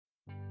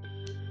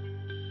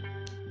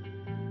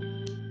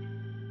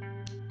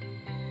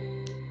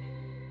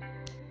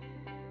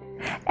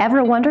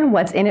Ever wonder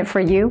what's in it for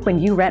you when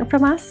you rent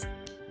from us?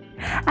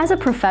 As a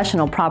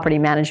professional property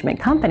management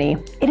company,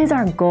 it is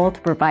our goal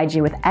to provide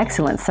you with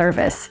excellent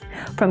service,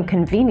 from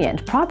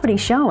convenient property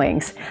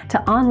showings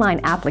to online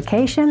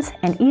applications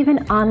and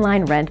even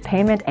online rent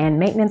payment and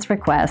maintenance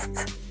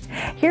requests.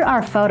 Here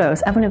are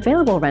photos of an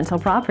available rental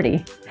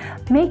property.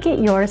 Make it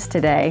yours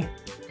today.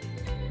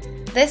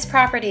 This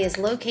property is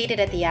located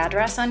at the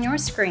address on your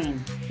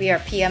screen. We are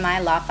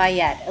PMI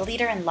Lafayette, a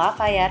leader in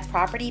Lafayette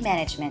property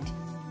management.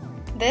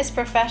 This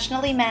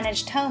professionally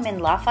managed home in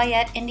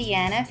Lafayette,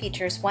 Indiana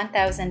features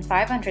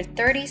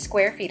 1,530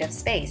 square feet of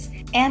space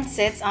and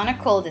sits on a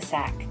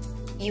cul-de-sac.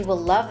 You will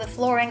love the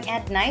flooring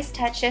and nice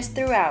touches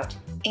throughout,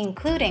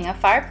 including a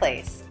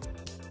fireplace.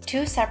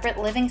 2 separate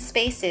living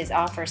spaces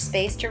offer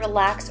space to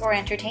relax or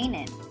entertain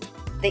in.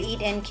 The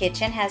eat-in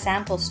kitchen has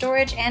ample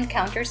storage and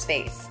counter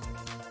space.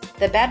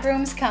 The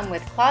bedrooms come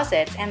with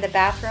closets and the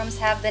bathrooms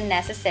have the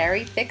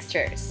necessary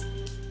fixtures.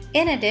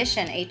 In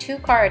addition, a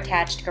 2-car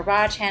attached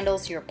garage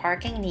handles your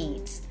parking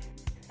needs.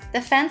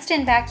 The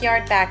fenced-in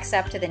backyard backs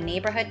up to the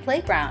neighborhood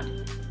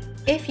playground.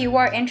 If you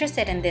are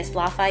interested in this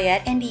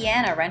Lafayette,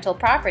 Indiana rental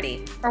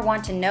property or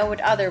want to know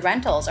what other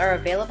rentals are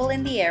available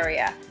in the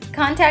area,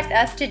 contact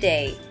us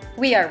today.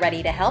 We are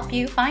ready to help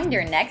you find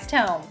your next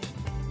home.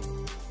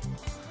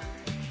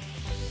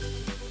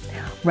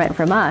 Rent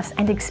from us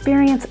and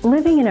experience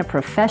living in a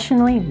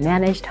professionally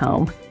managed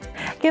home.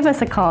 Give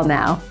us a call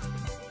now.